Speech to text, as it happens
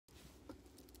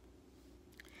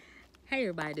Hey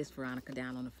everybody, this is Veronica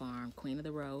down on the farm, Queen of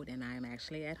the Road, and I am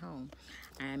actually at home.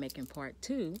 I am making part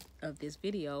 2 of this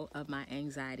video of my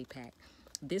anxiety pack.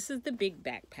 This is the big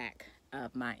backpack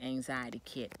of my anxiety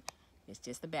kit. It's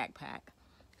just a backpack.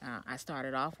 I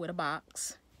started off with a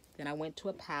box, then I went to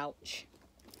a pouch,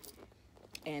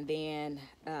 and then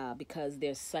because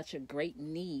there's such a great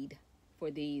need for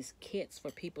these kits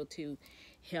for people to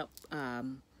help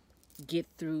get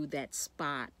through that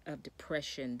spot of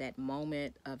depression, that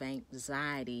moment of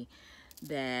anxiety,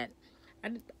 that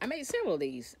I made several of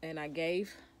these, and I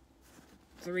gave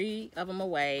 3 of them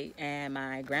away, and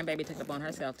my grandbaby took it upon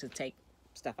herself to take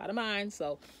stuff out of mine,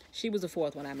 so she was the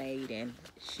 4th one I made, and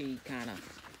she kind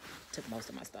of took most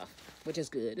of my stuff, which is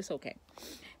good. It's okay.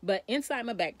 But inside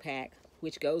my backpack,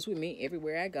 which goes with me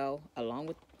everywhere I go, along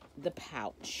with the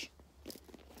pouch,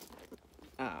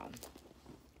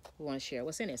 we want to share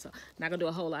what's in it. So not gonna do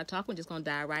a whole lot of talk. We're just gonna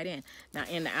dive right in. Now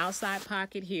in the outside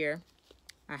pocket here,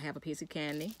 I have a piece of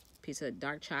candy, piece of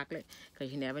dark chocolate,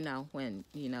 because you never know when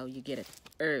you get an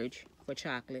urge for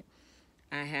chocolate.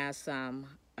 I have some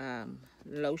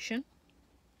lotion.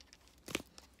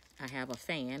 I have a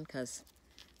fan because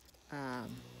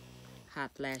hot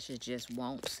flashes just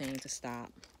won't seem to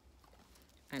stop.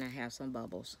 And I have some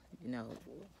bubbles,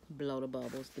 blow the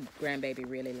bubbles. The grandbaby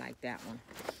really liked that one.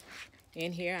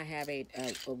 In here, I have a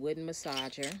wooden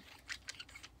massager,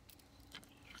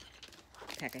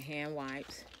 pack of hand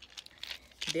wipes.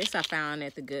 This I found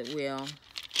at the Goodwill.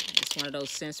 It's one of those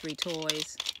sensory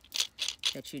toys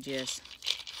that you just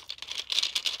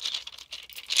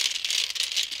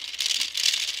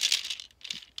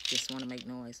want to make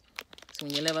noise. So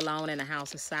when you live alone and the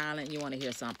house is silent, you want to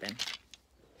hear something.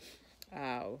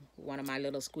 One of my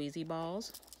little squeezy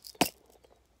balls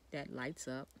that lights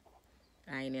up.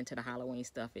 I ain't into the Halloween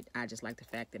stuff. I just like the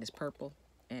fact that it's purple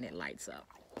and it lights up.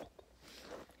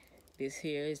 This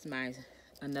here is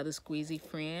another squeezy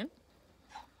friend.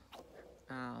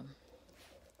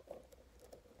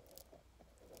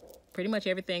 Pretty much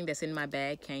everything that's in my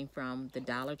bag came from the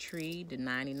Dollar Tree, the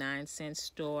 99-cent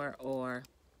store, or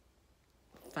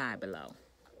Five Below.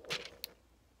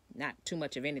 Not too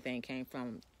much of anything came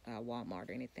from Walmart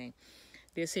or anything.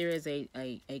 This here is a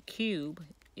cube.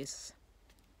 It's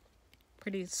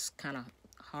pretty kind of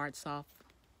hard, soft,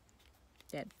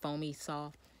 that foamy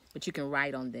soft, but you can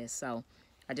write on this. So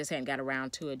I just hadn't got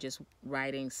around to it, just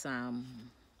writing some,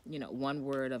 one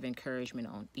word of encouragement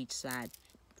on each side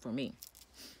for me.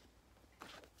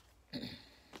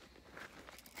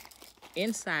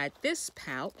 Inside this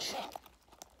pouch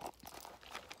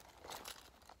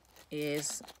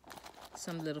is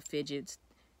some little fidgets.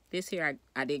 This here,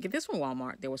 I did get this from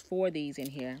Walmart. There was 4 of these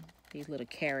in here, these little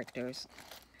characters.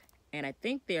 And I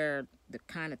think they're the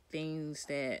kind of things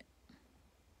that,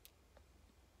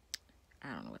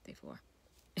 I don't know what they're for.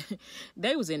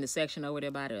 They was in the section over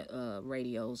there by the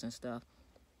radios and stuff,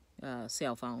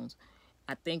 cell phones.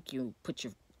 I think you put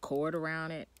your cord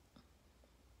around it.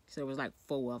 So there was like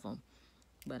 4 of them.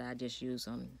 But I just use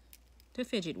them to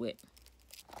fidget with.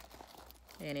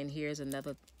 And then here's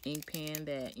another ink pen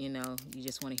that, you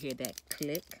just want to hear that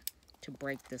click to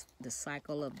break the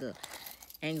cycle of the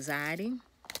anxiety.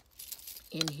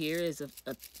 In here is a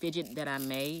fidget that I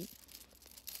made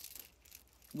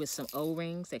with some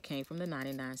O-rings that came from the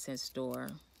 99-cent store,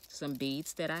 some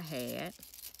beads that I had,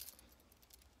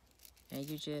 and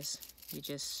you just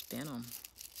spin them.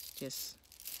 Just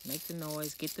make the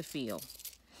noise, get the feel.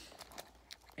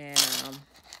 And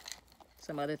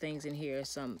some other things in here,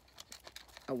 some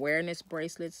awareness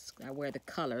bracelets. I wear the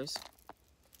colors.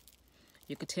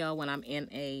 You could tell when I'm in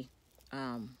a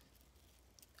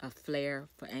flare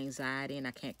for anxiety and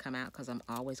I can't come out because I'm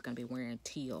always going to be wearing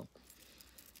teal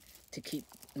to keep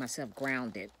myself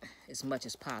grounded as much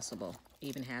as possible.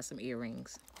 Even have some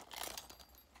earrings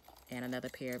and another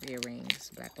pair of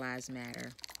earrings, Black Lives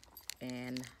Matter,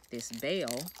 and this veil,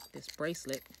 this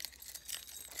bracelet.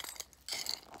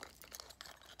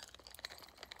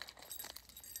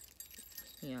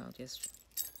 Just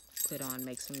put on,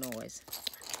 make some noise.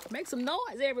 Make some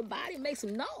noise, everybody, make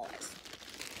some noise.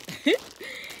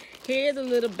 Here's a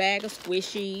little bag of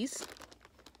squishies.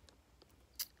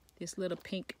 This little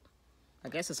pink, I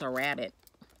guess it's a rabbit.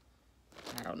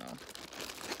 I don't know.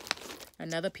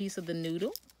 Another piece of the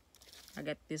noodle.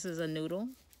 This is a noodle.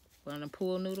 One of the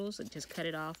pool noodles. I just cut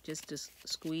it off just to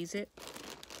squeeze it.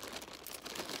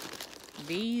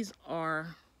 These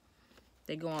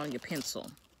they go on your pencil.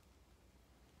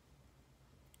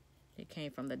 It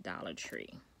came from the Dollar Tree.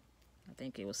 I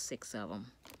think it was 6 of them.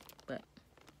 But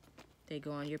they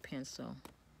go on your pencil.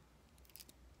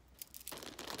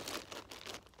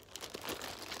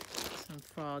 Some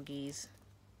froggies.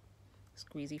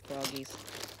 Squeezy Froggies.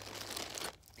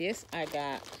 This I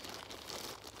got,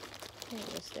 hey,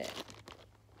 what's that?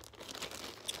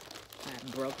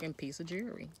 A broken piece of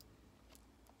jewelry.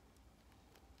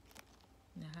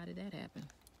 Now, how did that happen?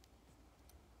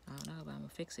 I don't know, but I'm gonna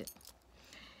fix it.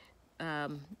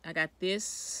 I got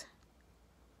this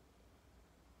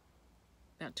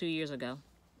about 2 years ago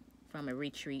from a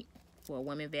retreat for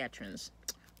women veterans.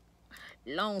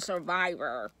 Lone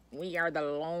survivor. We are the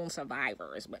lone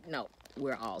survivors, but no,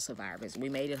 we're all survivors. We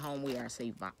made it home. We are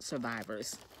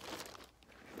survivors.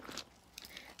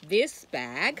 This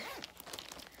bag,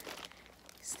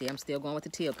 see, I'm still going with the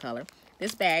teal color.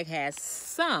 This bag has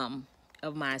some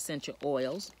of my essential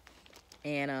oils,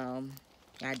 and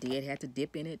I did have to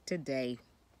dip in it today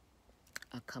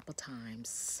a couple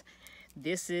times.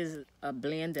 This is a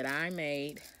blend that I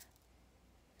made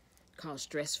called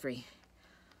Stress Free.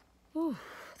 Ooh,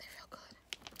 they feel good.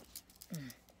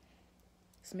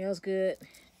 Smells good,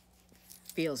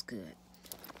 feels good.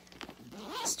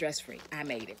 Stress free. I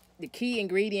made it. The key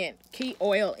ingredient, key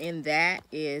oil in that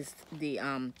is the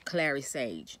clary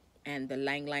sage, and the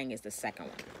lang lang is the second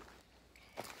one.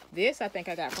 This I think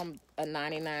I got from a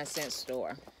 99-cent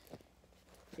store.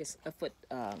 Just a foot.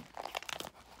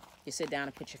 You sit down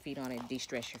and put your feet on it,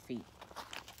 de-stress your feet.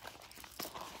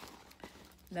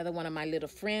 Another one of my little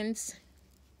friends.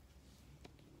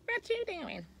 What you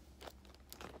doing?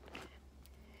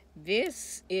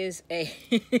 This is a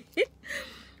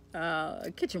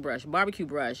kitchen brush, barbecue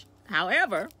brush.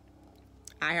 However,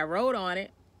 I have wrote on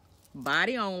it,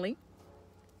 body only.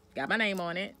 Got my name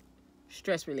on it,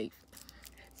 stress relief.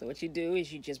 So what you do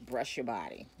is you just brush your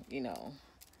body, you know,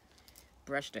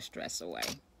 brush the stress away.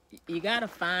 You gotta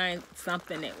find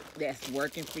something that's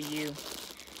working for you.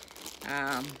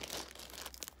 I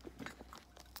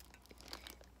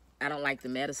don't like the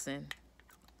medicine,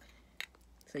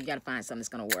 so you gotta find something that's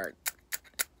gonna work.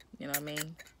 You know what I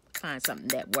mean? Find something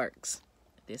that works.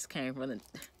 This came from the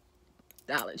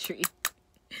Dollar Tree.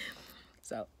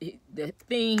 So the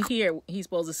thing here, he's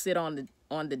supposed to sit on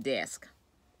the desk.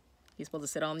 He's supposed to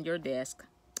sit on your desk,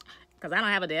 because I don't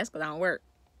have a desk because I don't work.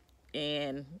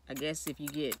 And I guess if you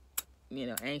get, you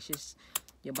know, anxious,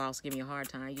 your boss giving you a hard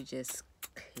time, you just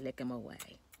click him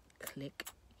away. Click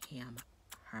him,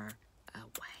 her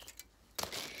away.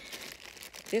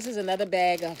 This is another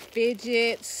bag of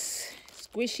fidgets,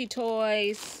 squishy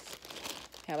toys.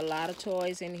 Have a lot of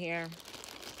toys in here,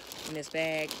 in this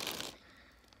bag.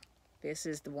 This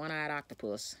is the one-eyed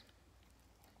octopus.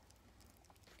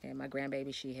 And my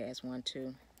grandbaby, she has one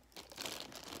too.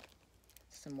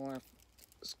 Some more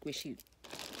squishy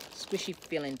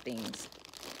feeling things.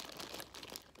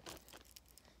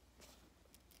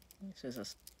 This is a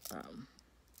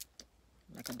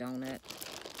like a donut.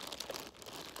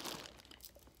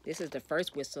 This is the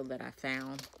first whistle that I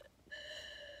found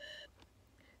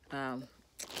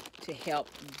to help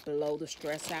blow the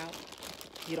stress out.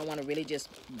 You don't want to really just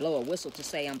blow a whistle to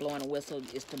say I'm blowing a whistle.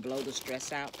 It's to blow the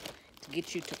stress out, to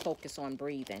get you to focus on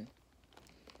breathing.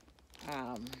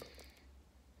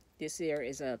 This here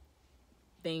is a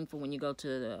thing for when you go to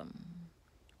the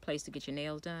place to get your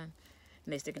nails done,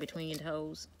 and they stick it between your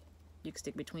toes. You can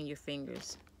stick it between your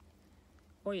fingers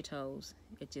or your toes.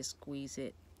 It just squeeze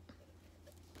it.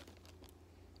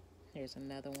 Here's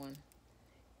another one.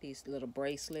 These little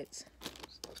bracelets.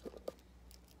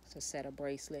 It's a set of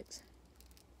bracelets.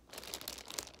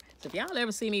 So if y'all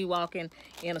ever see me walking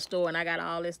in a store and I got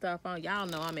all this stuff on, y'all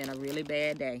know I'm in a really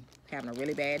bad day. Having a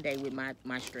really bad day with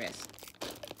my stress.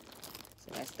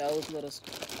 So that's those little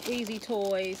squeezy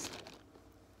toys.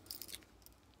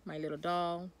 My little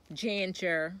doll.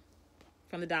 Ginger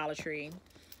from the Dollar Tree.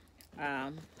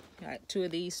 Got 2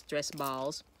 of these stress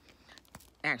balls.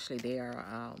 Actually, they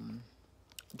are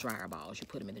dryer balls. You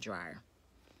put them in the dryer.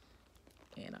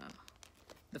 And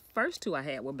the first 2 I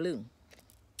had were blue.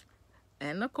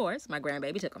 And of course, my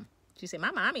grandbaby took them. She said, "My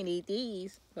mommy need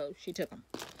these." So she took them.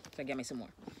 So get me some more.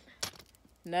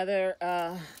 Another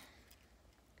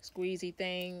squeezy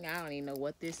thing. I don't even know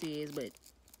what this is, but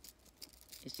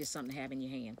it's just something to have in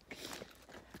your hand.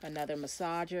 Another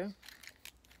massager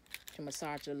to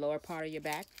massage the lower part of your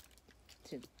back.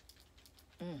 To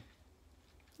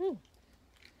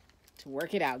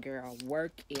work it out, girl.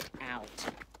 Work it out.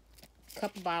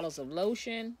 Couple bottles of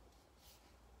lotion.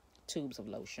 Tubes of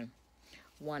lotion.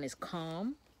 One is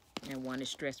calm and one is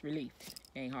stress relief.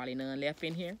 Ain't hardly none left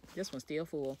in here. This one's still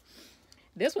full.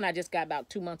 This one I just got about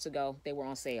 2 months ago. They were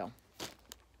on sale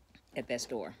at that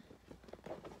store.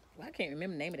 Well, I can't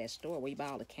remember the name of that store where you buy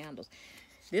all the candles.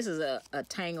 This is a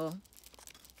tangle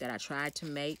that I tried to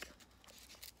make.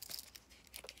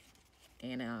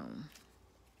 And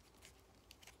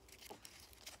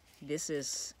This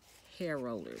is hair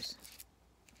rollers.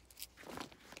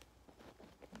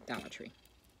 Dollar Tree.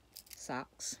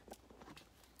 Socks.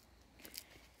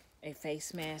 A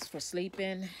face mask for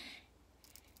sleeping.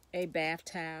 A bath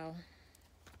towel,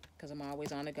 because I'm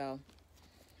always on the go.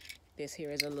 This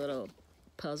here is a little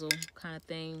puzzle kind of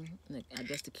thing. I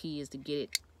guess the key is to get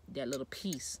it, that little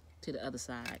piece, to the other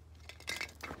side.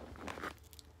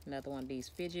 Another one of these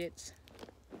fidgets.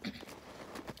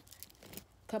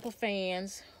 Couple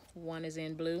fans. One is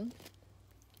in blue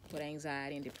with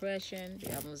anxiety and depression.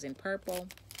 The other one's in purple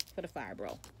for the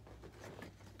fibro.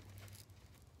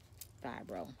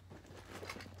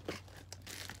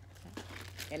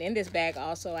 And in this bag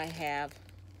also I have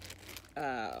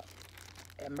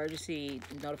emergency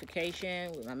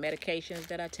notification with my medications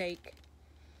that I take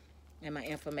and my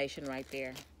information right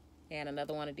there. And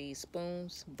another one of these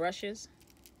spoons, brushes.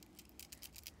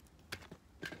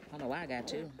 I don't know why I got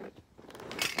two.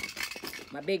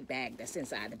 My big bag that's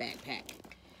inside the backpack.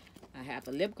 I have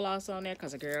a lip gloss on there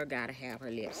because a girl gotta have her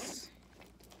lips.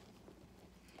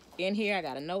 In here I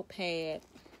got a notepad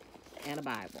and a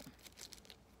Bible.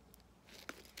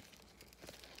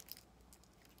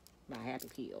 My Happy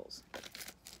Pills.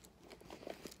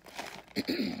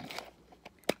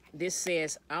 This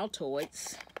says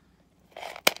Altoids.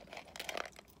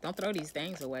 Don't throw these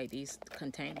things away. These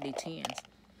contain the tins.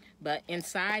 But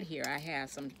inside here I have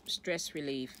some stress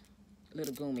relief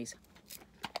little gummies.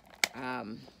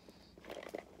 I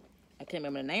can't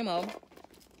remember the name of them,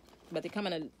 but they come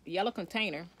in a yellow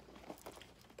container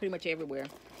pretty much everywhere.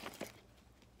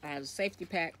 I have a safety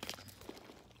pack,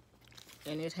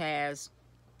 and it has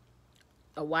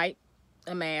a wipe,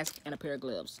 a mask, and a pair of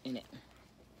gloves in it.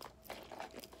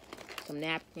 Some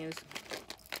napkins,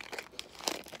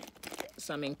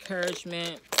 some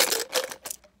encouragement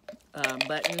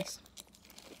buttons.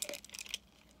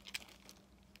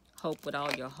 Hope with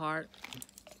all your heart.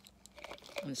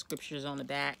 And the scriptures on the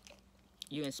back.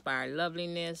 You inspire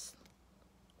loveliness.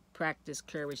 Practice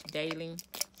courage daily.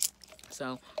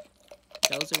 So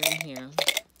those are in here.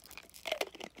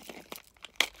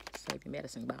 Save your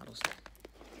medicine bottles.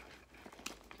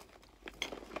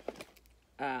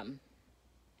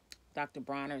 Dr.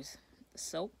 Bronner's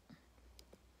soap.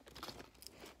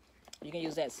 You can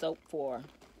use that soap for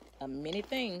many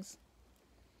things.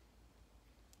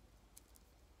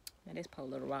 Now this poor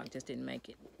little rock just didn't make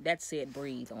it. That said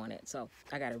breathe on it, so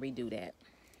I gotta redo that.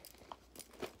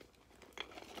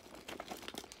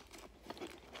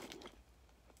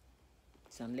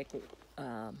 Some liquid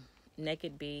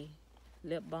Naked Bee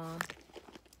lip balm.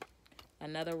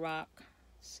 Another rock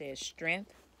says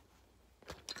strength.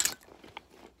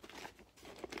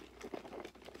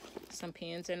 Some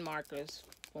pens and markers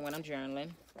for when I'm journaling.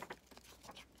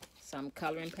 Some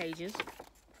coloring pages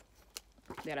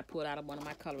that I pulled out of one of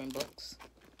my coloring books.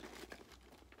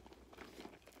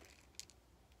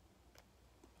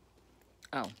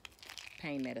 Oh,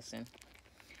 pain medicine.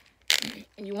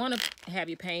 And you want to have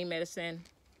your pain medicine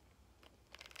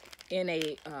in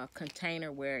a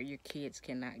container where your kids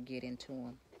cannot get into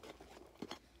them.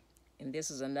 And this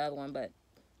is another one,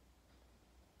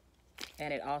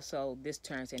 and it also, this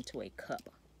turns into a cup.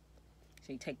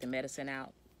 So you take the medicine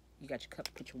out, you got your cup,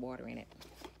 put your water in it.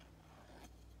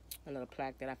 A little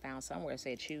plaque that I found somewhere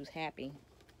said choose happy.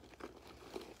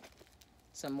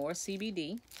 Some more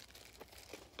CBD.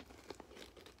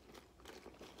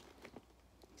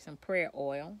 Some prayer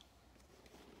oil.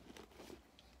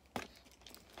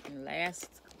 And last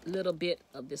little bit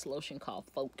of this lotion called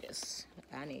Focus.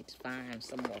 I need to find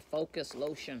some more Focus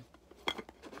lotion.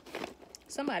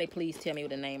 Somebody please tell me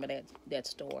the name of that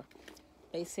store.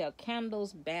 They sell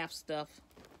candles, bath stuff,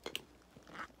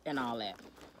 and all that.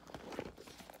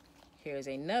 Here's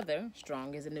another,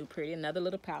 Strong is a New Pretty, another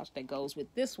little pouch that goes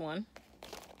with this one.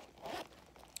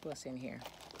 What's in here?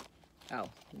 Oh,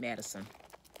 medicine.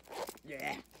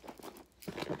 Yeah.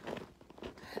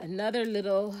 Another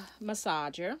little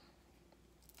massager.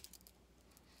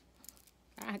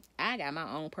 I got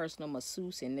my own personal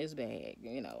masseuse in this bag.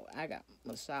 You know, I got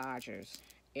massagers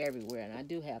everywhere. And I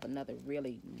do have another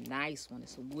really nice one.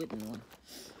 It's a wooden one.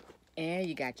 And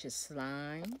you got your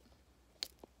slime.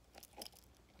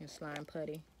 Your slime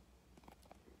putty.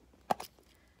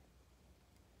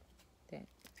 That.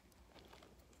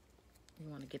 You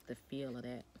want to get the feel of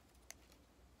that.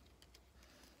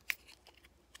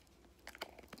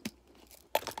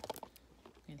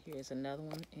 And here's another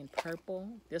one in purple.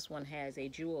 This one has a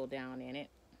jewel down in it.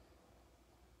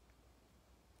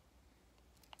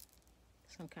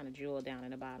 Some kind of jewel down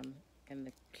in the bottom. And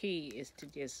the key is to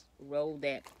just roll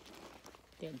that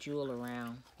jewel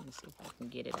around. Let me see if I can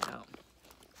get it out.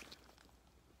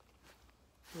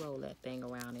 roll that thing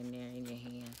around in there in your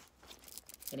hand,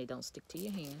 and it don't stick to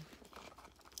your hand.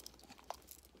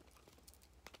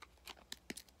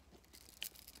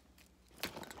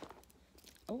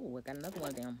 Oh, I got another one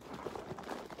of them.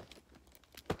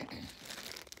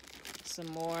 Some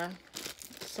more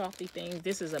softy things.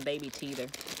 This is a baby teether.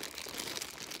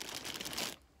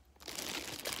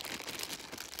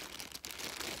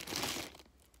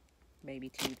 Baby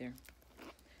teether.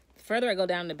 The further I go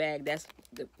down the bag, that's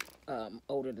the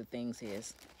older the things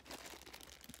is.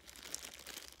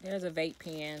 There's a vape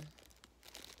pen.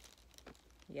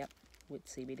 Yep, with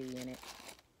CBD in it.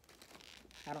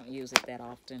 I don't use it that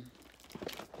often.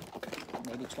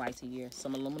 Maybe twice a year.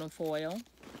 Some aluminum foil.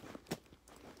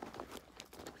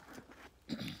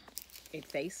 A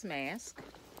face mask.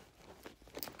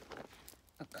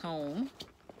 A comb.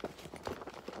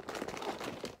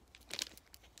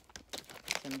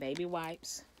 Some baby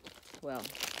wipes. Well,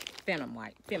 feminine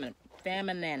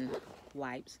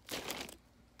wipes.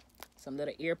 Some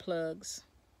little earplugs.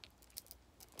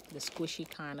 The squishy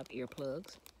kind of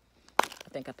earplugs. I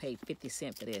think I paid 50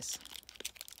 cents for this.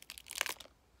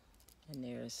 And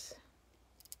there's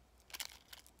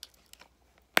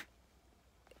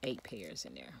 8 pairs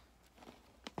in there.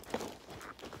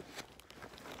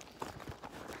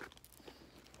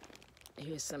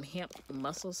 Here's some hemp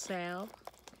muscle salve,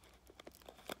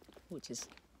 which is,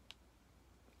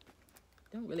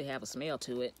 don't really have a smell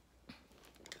to it.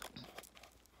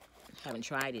 Haven't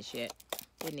tried it yet.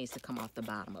 It needs to come off the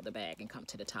bottom of the bag and come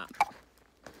to the top.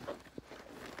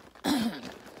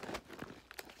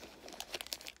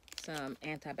 Some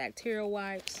antibacterial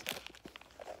wipes,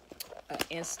 an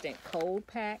instant cold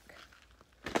pack,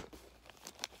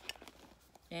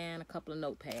 and a couple of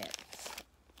notepads.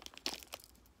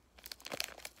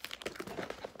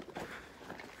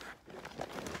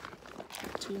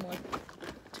 Two more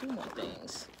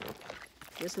things.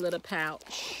 This little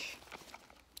pouch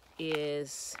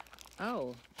is,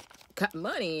 oh, got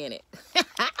money in it.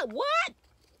 What?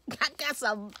 I got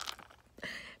some,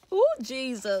 ooh,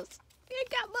 Jesus. It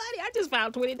got money. I just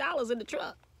found $20 in the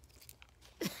truck.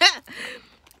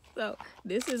 So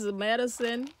this is a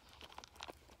medicine.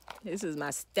 This is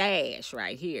my stash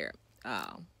right here.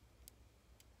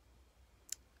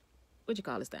 What you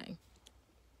call this thing?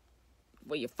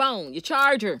 Well, your phone, your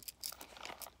charger.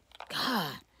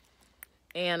 God.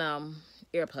 And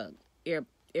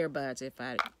earbuds if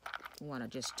I want to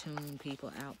just tune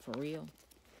people out for real.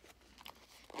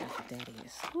 That's what that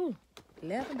is. Whew.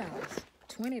 $11,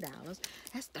 $20.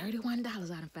 That's $31 I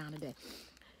done found today.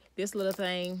 This little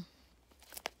thing,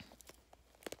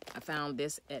 I found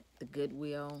this at the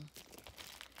Goodwill.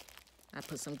 I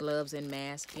put some gloves and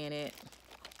mask in it.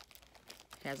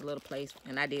 Has a little place,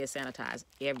 and I did sanitize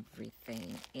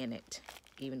everything in it,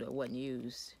 even though it wasn't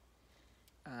used.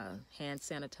 Hand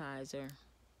sanitizer.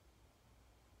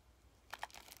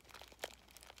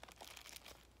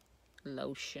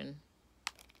 Lotion.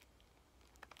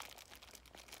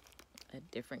 A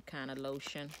different kind of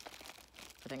lotion.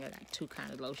 I think I got 2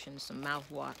 kinds of lotions. Some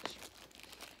mouthwash.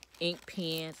 Ink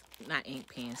pens. Not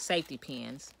ink pens. Safety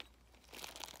pens.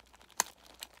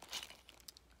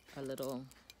 A little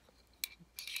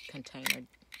container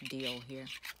deal here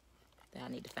that I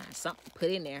need to find something to put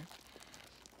in there.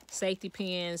 Safety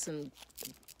pins, some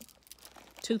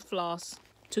tooth floss,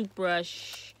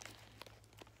 toothbrush,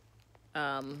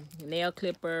 nail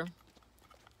clipper,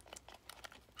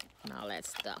 and all that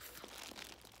stuff.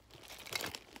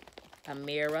 A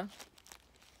mirror,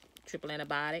 triple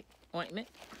antibiotic ointment.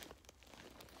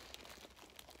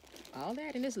 All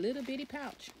that in this little bitty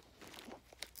pouch.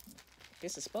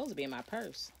 This is supposed to be in my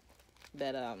purse,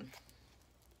 but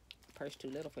purse too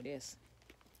little for this.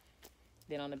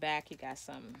 Then on the back you got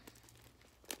some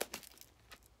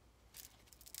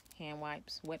hand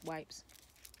wipes, wet wipes,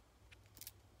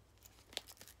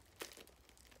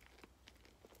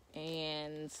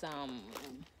 and some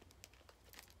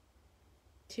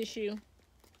tissue,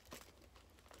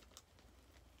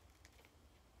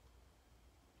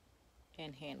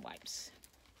 and hand wipes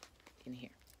in here.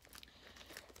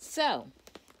 So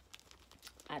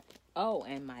oh,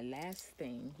 and my last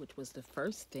thing, which was the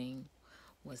first thing,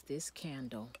 was this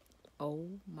candle. Oh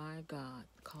my God,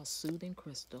 called Soothing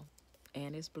Crystal,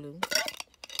 and it's blue.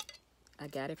 I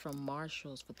got it from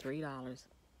Marshall's for $3.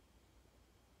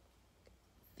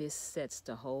 This sets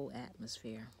the whole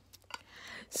atmosphere.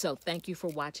 So thank you for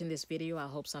watching this video. I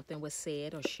hope something was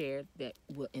said or shared that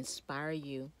will inspire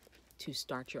you to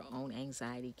start your own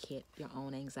anxiety kit, your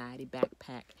own anxiety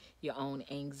backpack, your own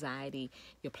anxiety,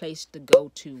 your place to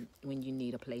go to when you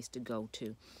need a place to go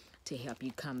to help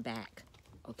you come back,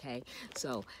 okay?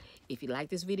 So if you like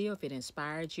this video, if it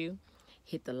inspired you,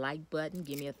 Hit the like button.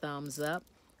 Give me a thumbs up.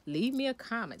 Leave me a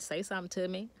comment. Say something to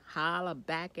me. Holler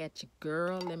back at your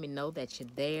girl. Let me know that you're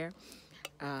there.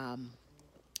 And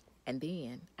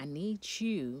then I need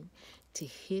you to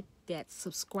hit that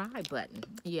subscribe button.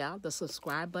 Yeah, the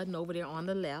subscribe button over there on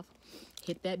the left.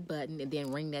 Hit that button and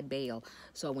then ring that bell.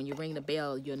 So when you ring the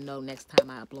bell, you'll know next time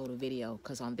I upload a video.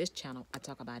 Because on this channel, I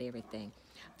talk about everything.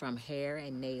 From hair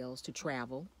and nails to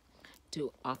travel, to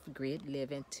off-grid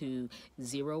living, to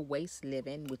zero waste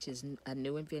living, which is a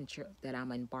new adventure that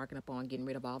I'm embarking upon, getting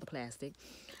rid of all the plastic.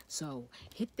 So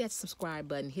hit that subscribe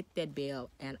button, hit that bell,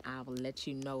 and I will let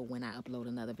you know when I upload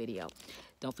another video.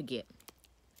 Don't forget,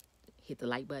 hit the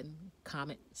like button,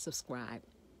 comment, subscribe,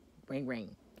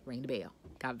 ring the bell.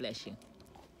 God bless you.